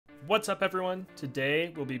What's up everyone?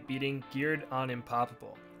 Today we'll be beating Geared on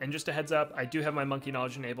Impoppable. And just a heads up, I do have my monkey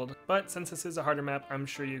knowledge enabled, but since this is a harder map, I'm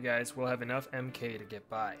sure you guys will have enough MK to get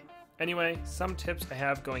by. Anyway, some tips I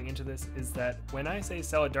have going into this is that when I say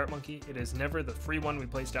sell a dart monkey, it is never the free one we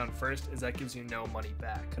place down first, as that gives you no money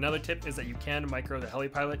back. Another tip is that you can micro the heli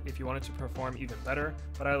pilot if you want it to perform even better,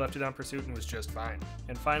 but I left it on pursuit and was just fine.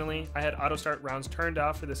 And finally, I had auto start rounds turned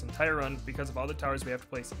off for this entire run because of all the towers we have to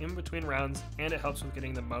place in between rounds, and it helps with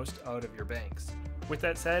getting the most out of your banks. With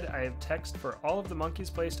that said, I have text for all of the monkeys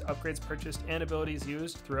placed, upgrades purchased, and abilities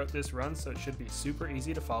used throughout this run, so it should be super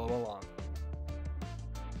easy to follow along.